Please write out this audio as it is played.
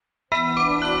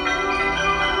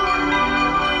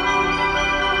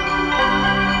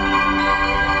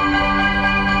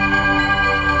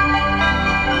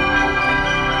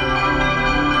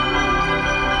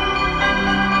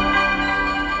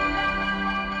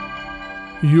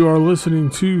You are listening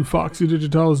to Foxy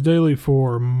Digitalis Daily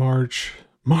for March.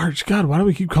 God, why do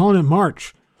we keep calling it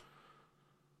March?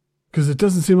 Because it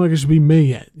doesn't seem like it should be May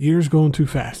yet. Year's going too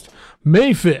fast. May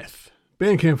 5th,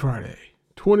 Bandcamp Friday,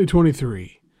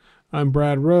 2023. I'm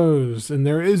Brad Rose, and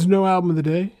there is no album of the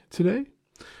day today,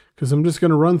 because I'm just going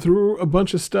to run through a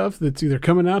bunch of stuff that's either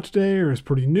coming out today or is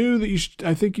pretty new that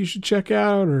I think you should check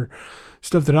out, or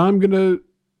stuff that I'm going to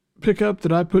pick up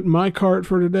that I put in my cart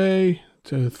for today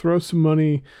to throw some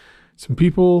money, some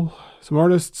people, some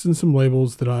artists, and some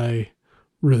labels that I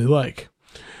really like.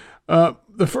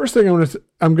 The first thing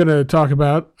I'm going to talk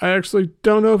about, I actually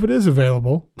don't know if it is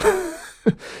available.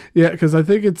 Yeah, because I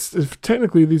think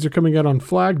technically these are coming out on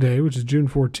Flag Day, which is June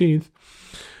 14th.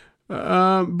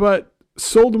 But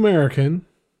Sold American,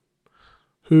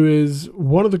 who is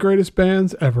one of the greatest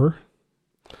bands ever,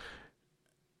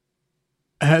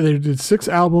 they did 6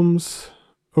 albums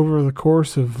over the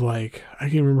course of I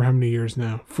can't remember how many years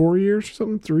now, 4 years or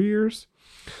something, 3 years.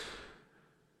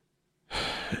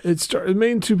 The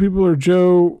main 2 people are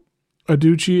Joe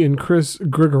Aducci and Chris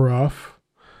Grigoroff.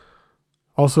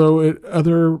 Also, at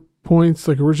other points,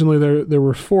 originally there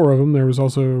were 4 of them. There was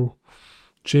also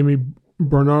Jamie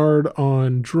Bernard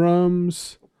on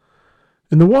drums,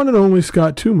 and the one and only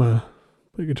Scott Tuma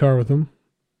played guitar with them.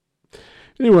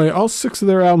 Anyway, all 6 of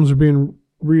their albums are being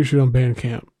reissued on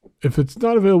Bandcamp. If it's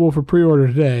not available for pre-order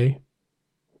today,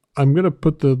 I'm going to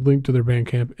put the link to their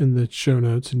Bandcamp in the show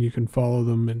notes, and you can follow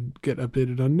them and get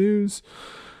updated on news.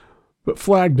 But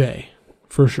Flag Day,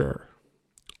 for sure.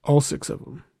 All 6 of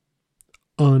them.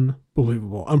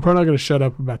 Unbelievable. I'm probably not going to shut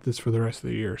up about this for the rest of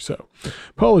the year, so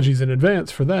apologies in advance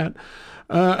for that.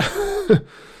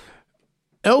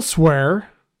 Elsewhere,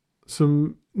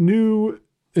 some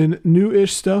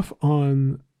new-ish stuff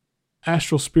on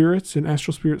Astral Spirits and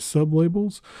Astral Spirits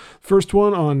sub-labels. First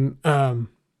one on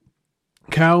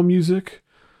Cow Music,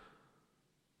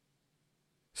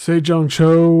 Sejong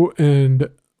Cho and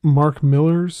Mark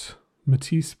Miller's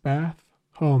Matisse Bath.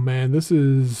 Oh man, this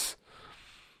is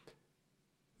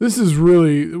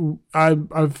really, I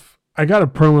got a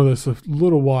promo of this a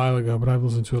little while ago, but I've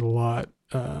listened to it a lot.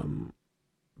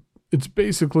 It's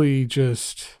basically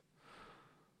just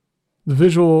the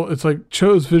visual. It's like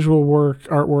Cho's visual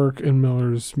artwork and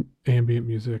Miller's ambient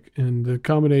music, and the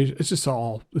combination, it's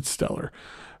stellar.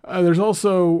 There's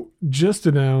also just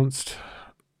announced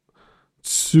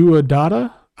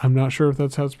Suadada. I'm not sure if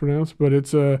that's how it's pronounced, but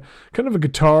it's a kind of a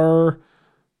guitar-based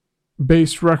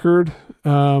record.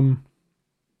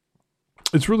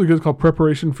 It's really good. It's called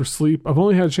Preparation for Sleep. I've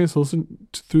only had a chance to listen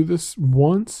through this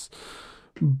once,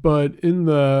 but in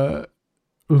the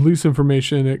release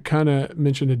information, it kind of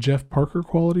mentioned a Jeff Parker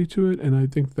quality to it, and I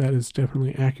think that is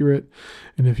definitely accurate.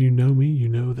 And if you know me, you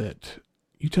know that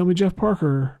you tell me Jeff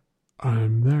Parker,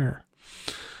 I'm there.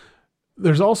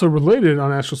 There's also related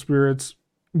on Astral Spirits,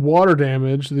 Water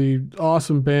Damage, the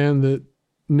awesome band that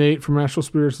Nate from Astral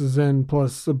Spirits is in,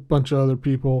 plus a bunch of other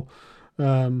people.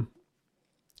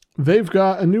 They've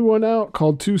got a new one out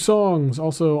called 2 Songs,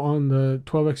 also on the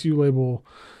 12XU label.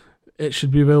 It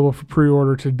should be available for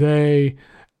pre-order today.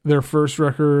 Their first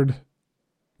record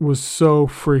was so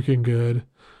freaking good.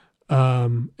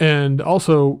 And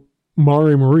also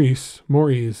Maurice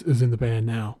is in the band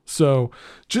now. So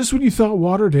just when you thought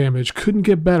Water Damage couldn't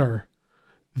get better,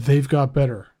 they've got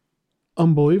better.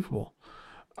 Unbelievable.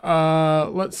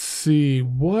 Let's see.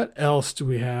 What else do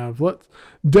we have?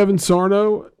 Devin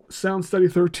Sarno, Sound Study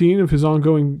 13 of his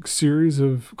ongoing series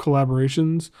of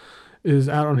collaborations, is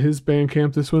out on his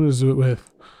Bandcamp. This one is with,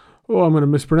 I'm going to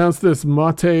mispronounce this,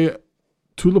 Mate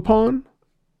Tulipon,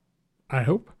 I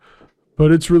hope.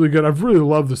 But it's really good. I've really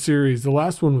loved the series. The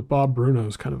last one with Bob Bruno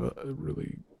is kind of a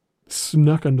really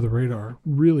snuck under the radar.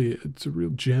 Really, it's a real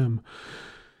gem.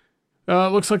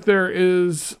 Looks like there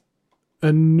is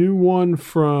a new one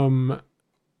from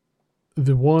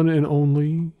the one and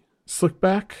only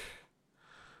Slickback,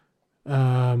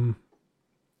 called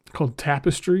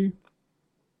Tapestry.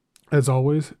 As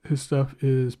always, his stuff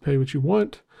is pay what you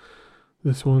want.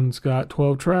 This one's got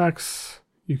 12 tracks.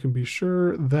 You can be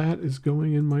sure that is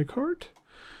going in my cart.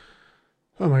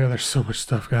 Oh my God, there's so much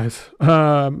stuff, guys.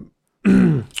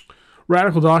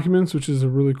 Radical Documents, which is a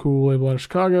really cool label out of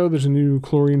Chicago. There's a new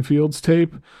Chlorine Fields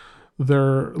tape.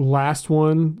 Their last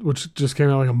one, which just came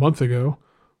out a month ago,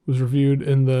 was reviewed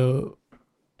in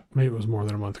maybe it was more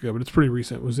than a month ago, but it's pretty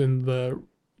recent. It was in the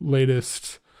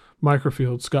latest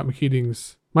Microform, Scott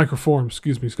McKeating's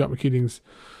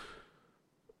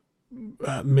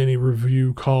mini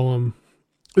review column.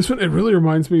 This one, it really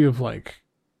reminds me of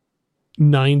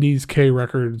 90s K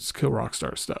Records, Kill Rock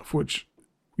Star stuff, which,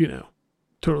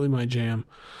 totally my jam.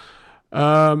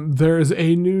 There is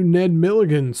a new Ned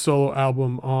Milligan solo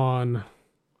album on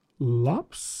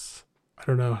Lops. I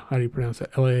don't know how do you pronounce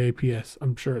that. Laaps.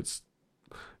 I'm sure it's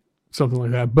something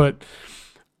like that. But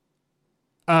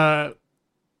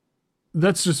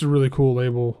that's just a really cool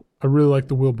label. I really like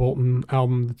the Will Bolton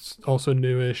album. That's also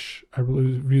newish. I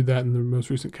reviewed that in the most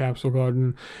recent Capsule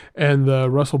Garden. And the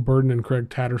Russell Burden and Craig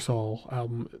Tattersall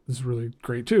album is really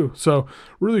great too. So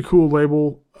really cool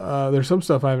label. There's some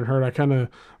stuff I haven't heard. I kind of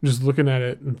just looking at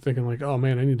it and thinking like, oh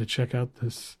man, I need to check out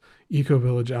this Eco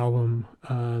Village album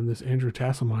and this Andrew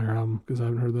Tasselmeyer album because I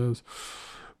haven't heard those.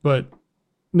 But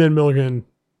Ned Milligan,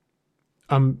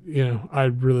 I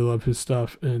really love his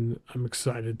stuff and I'm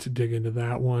excited to dig into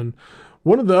that one.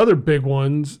 One of the other big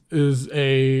ones is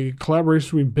a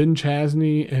collaboration between Ben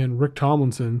Chasney and Rick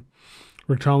Tomlinson.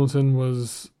 Rick Tomlinson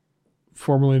was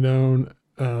formerly known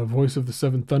voice of the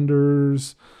Seven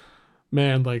Thunders.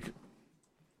 Man, like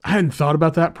I hadn't thought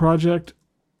about that project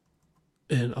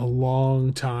in a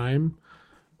long time.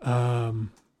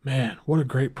 Man, what a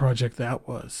great project that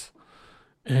was.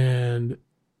 And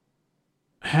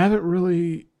haven't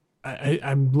really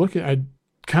I'm looking I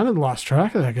kind of lost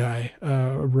track of that guy,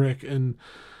 Rick, and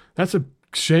that's a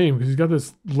shame because he's got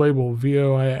this label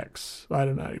VOIX. I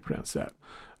don't know how you pronounce that.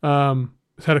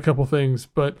 It's had a couple things,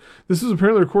 but this is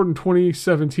apparently recorded in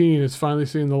 2017. It's finally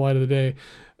seeing the light of the day.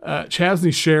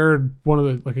 Chasney shared one of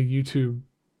the, like a YouTube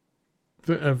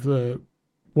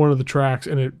one of the tracks,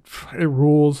 and it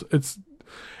rules. It's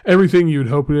everything you'd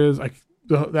hope it is. Like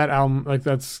that album, like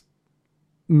that's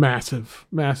massive.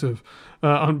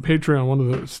 On Patreon, one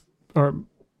of our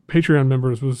Patreon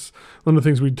members was one of the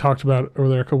things we talked about over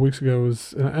there a couple weeks ago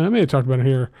was, and I may have talked about it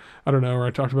here, I don't know, or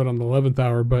I talked about it on the 11th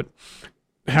hour, but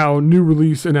how new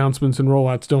release announcements and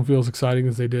rollouts don't feel as exciting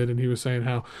as they did. And he was saying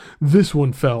how this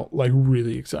one felt like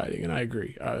really exciting. And I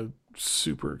agree. I'm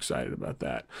super excited about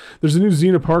that. There's a new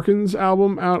Zena Parkins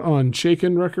album out on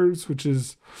Shaken Records, which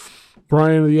is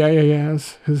Brian of the Yeah,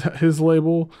 his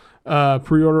label.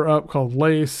 Pre-order up called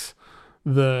Lace.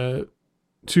 The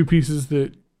two pieces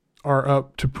that are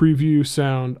up to preview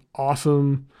sound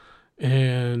awesome.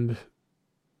 And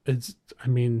it's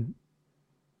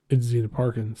Zena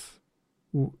Parkins.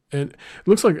 And it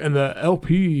looks like, and the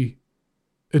LP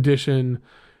edition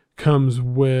comes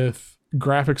with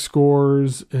graphic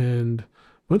scores and a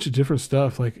bunch of different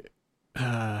stuff. Like,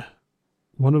 one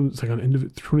of them is like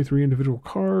on 23 individual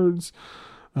cards.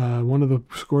 One of the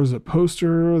scores is a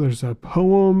poster. There's a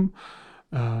poem,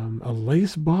 a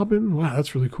lace bobbin. Wow,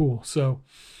 that's really cool. So,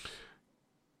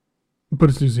 but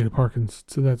it's new Zena Parkins.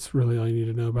 So that's really all you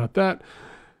need to know about that.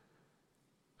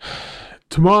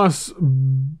 Tomas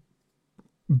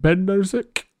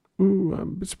Bednarzik. Ooh,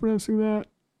 I'm mispronouncing that.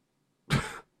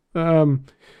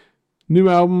 New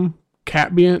album,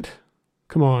 Catbient.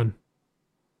 Come on.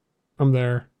 I'm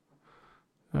there.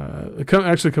 It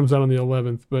actually comes out on the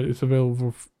 11th, but it's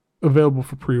available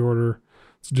for pre-order.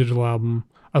 It's a digital album.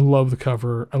 I love the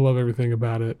cover. I love everything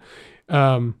about it.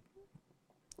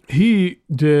 He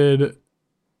did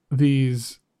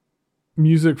these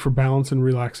music for balance and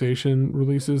relaxation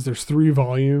releases. There's 3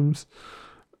 volumes.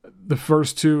 The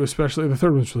first 2, especially, the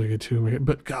third one's really good too.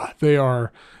 But God, they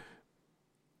are,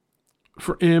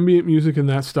 for ambient music in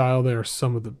that style, they are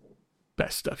some of the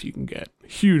best stuff you can get.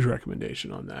 Huge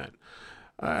recommendation on that.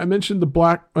 I mentioned the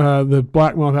Black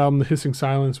Moth album, The Hissing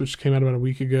Silence, which came out about a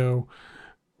week ago.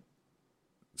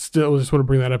 Still, just want to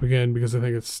bring that up again because I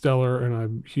think it's stellar, and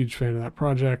I'm a huge fan of that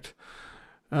project.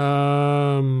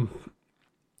 The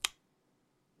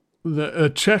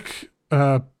Czech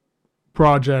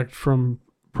project from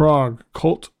Prague,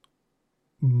 Cult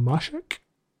Mashek,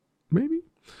 maybe?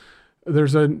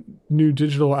 There's a new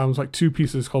digital album, like 2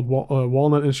 pieces called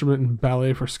Walnut Instrument and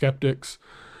Ballet for Skeptics.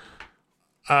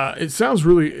 It sounds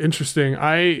really interesting.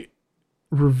 I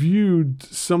reviewed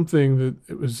something that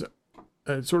it was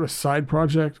a sort of side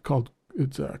project called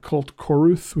Cult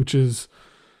Koruth, which is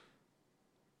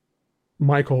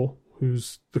Michael,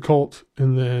 who's the cult,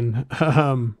 and then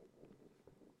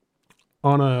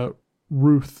Anna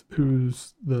Ruth,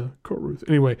 who's the Koruth.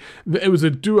 Anyway, it was a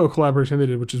duo collaboration they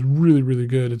did, which is really, really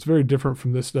good. It's very different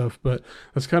from this stuff, but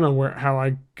that's kind of how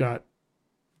I got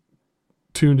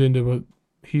tuned into what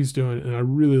he's doing, and I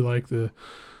really like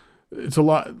it's a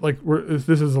lot like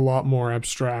this is a lot more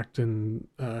abstract and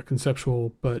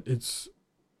conceptual, but it's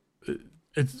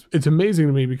amazing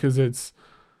to me because it's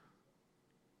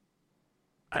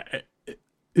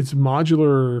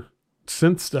modular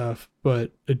synth stuff,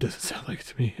 but it doesn't sound like it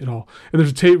to me at all. And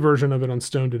there's a tape version of it on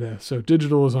Stoned to Death. So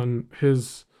digital is on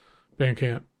his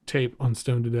Bandcamp, tape on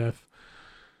Stoned to Death.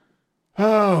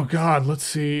 Oh God, let's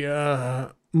see.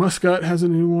 Muscat has a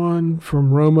new one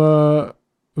from Roma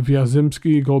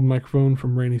Vyazimsky, gold microphone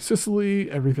from Rainy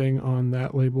Sicily. Everything on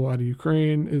that label out of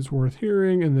Ukraine is worth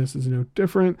hearing, and this is no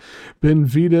different. Ben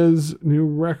Vita's new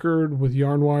record with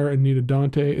Yarnwire and Nita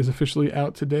Dante is officially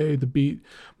out today. The beat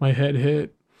my head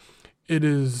hit. It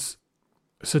is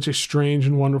such a strange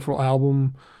and wonderful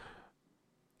album.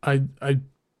 I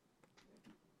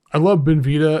love Ben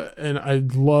Vita, and I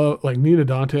love like Nita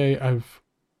Dante. I've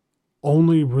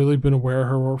only really been aware of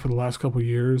her work for the last couple of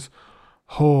years.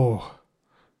 Oh,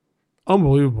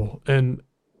 unbelievable. And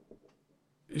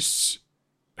she's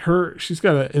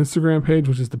got an Instagram page,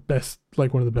 which is the best,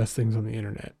 like one of the best things on the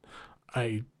internet.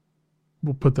 I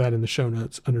will put that in the show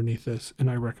notes underneath this,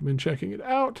 and I recommend checking it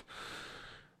out.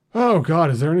 Oh God,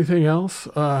 is there anything else?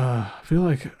 I feel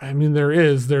like,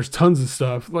 there's tons of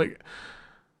stuff. Like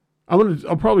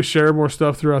I'll probably share more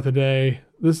stuff throughout the day.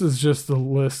 This is just the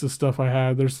list of stuff I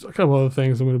have. There's a couple other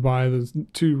things I'm going to buy. There's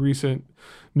 2 recent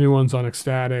new ones on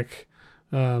Ecstatic.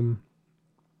 The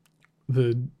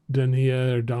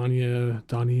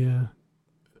Dania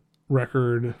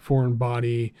record, Foreign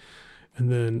Body,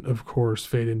 and then of course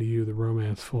Fade Into You, the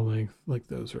Romance full length. Like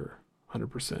those are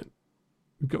 100%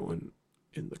 going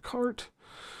in the cart.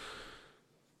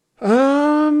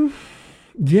 Yeah,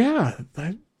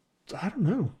 I don't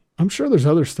know. I'm sure there's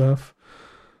other stuff.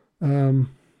 2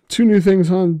 new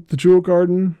things on the Jewel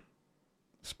Garden.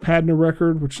 It's Padna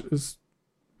record, which is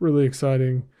really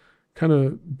exciting. Kind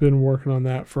of been working on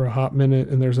that for a hot minute,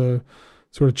 and there's a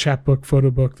sort of chapbook,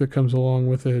 photo book that comes along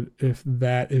with it if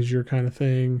that is your kind of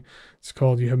thing. It's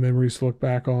called You Have Memories to Look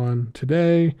Back On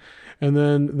Today. And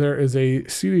then there is a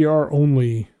CDR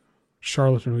only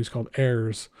Charlatan release called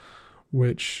Airs,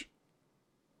 which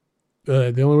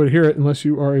the only way to hear it, unless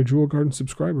you are a Jewel Garden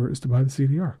subscriber, is to buy the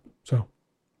CDR. So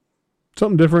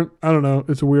something different. I don't know.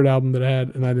 It's a weird album that I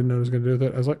had, and I didn't know what I was going to do with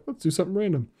it. I was like, let's do something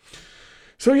random.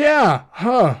 So yeah,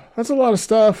 that's a lot of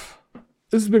stuff.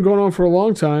 This has been going on for a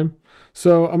long time.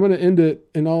 So I'm going to end it,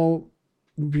 and I'll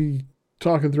be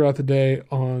talking throughout the day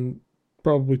on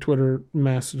probably Twitter,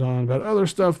 Mastodon, about other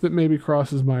stuff that maybe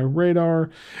crosses my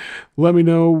radar. Let me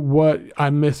know what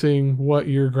I'm missing, what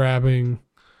you're grabbing.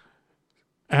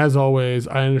 As always,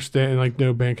 I understand,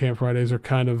 Bandcamp Fridays are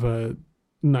kind of a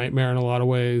nightmare in a lot of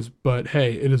ways, but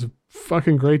hey, it is a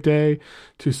fucking great day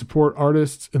to support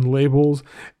artists and labels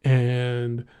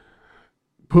and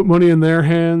put money in their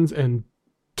hands and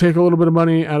take a little bit of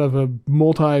money out of a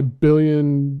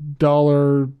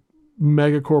multi-billion-dollar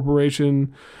mega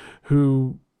corporation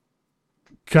who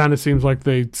kind of seems like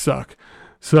they suck.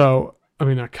 So,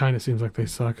 not kind of seems like they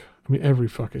suck. Every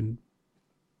fucking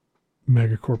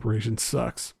mega corporation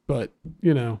sucks, but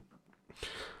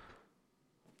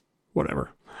whatever.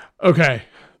 Okay,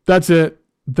 that's it.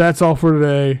 That's all for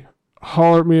today.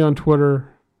 Holler at me on Twitter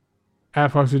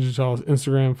at Foxy Digitalis,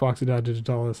 Instagram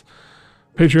foxy.digitalis,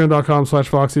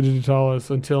 patreon.com/foxydigitalis.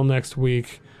 Until next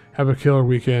week, have a killer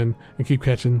weekend and keep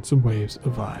catching some waves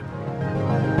of vibe.